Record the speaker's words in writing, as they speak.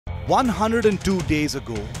102 days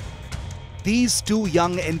ago, these two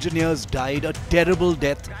young engineers died a terrible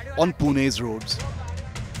death on Pune's roads.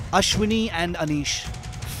 Ashwini and Aneesh,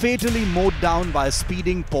 fatally mowed down by a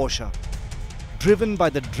speeding Porsche, driven by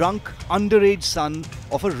the drunk, underage son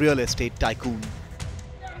of a real estate tycoon.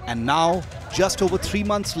 And now, just over 3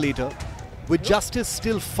 months later, with justice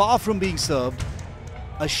still far from being served,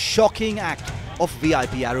 a shocking act of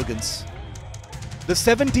VIP arrogance. The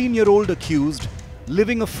 17-year-old accused,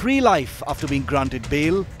 living a free life after being granted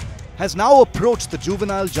bail, has now approached the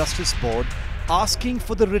Juvenile Justice Board asking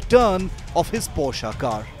for the return of his Porsche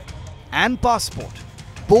car and passport,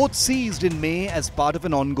 both seized in May as part of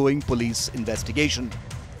an ongoing police investigation.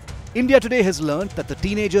 India Today has learnt that the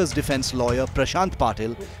teenager's defense lawyer Prashant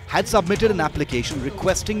Patil had submitted an application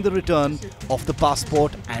requesting the return of the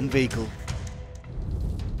passport and vehicle.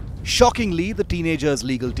 Shockingly, the teenager's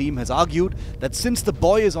legal team has argued that since the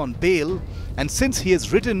boy is on bail and since he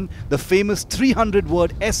has written the famous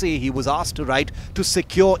 300-word essay he was asked to write to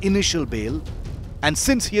secure initial bail, and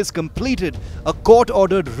since he has completed a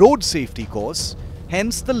court-ordered road safety course,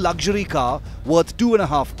 hence the luxury car worth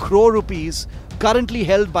 2.5 crore rupees currently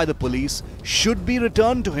held by the police should be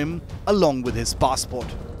returned to him along with his passport.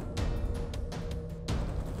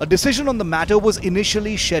 A decision on the matter was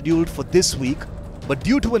initially scheduled for this week, but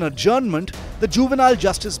due to an adjournment, the Juvenile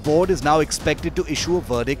Justice Board is now expected to issue a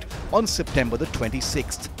verdict on September the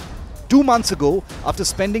 26th. 2 months ago, after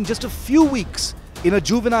spending just a few weeks in a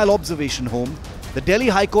juvenile observation home, the Delhi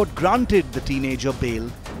High Court granted the teenager bail,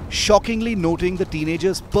 shockingly noting the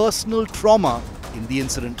teenager's personal trauma in the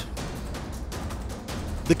incident.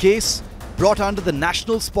 The case, brought under the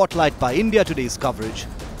national spotlight by India Today's coverage,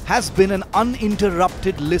 has been an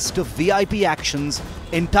uninterrupted list of VIP actions,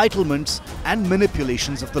 entitlements and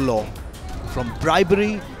manipulations of the law. From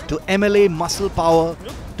bribery to MLA muscle power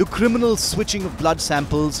to criminal switching of blood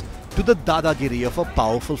samples to the dadagiri of a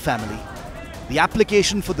powerful family. The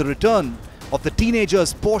application for the return of the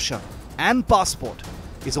teenager's Porsche and passport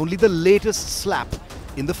is only the latest slap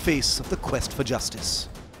in the face of the quest for justice.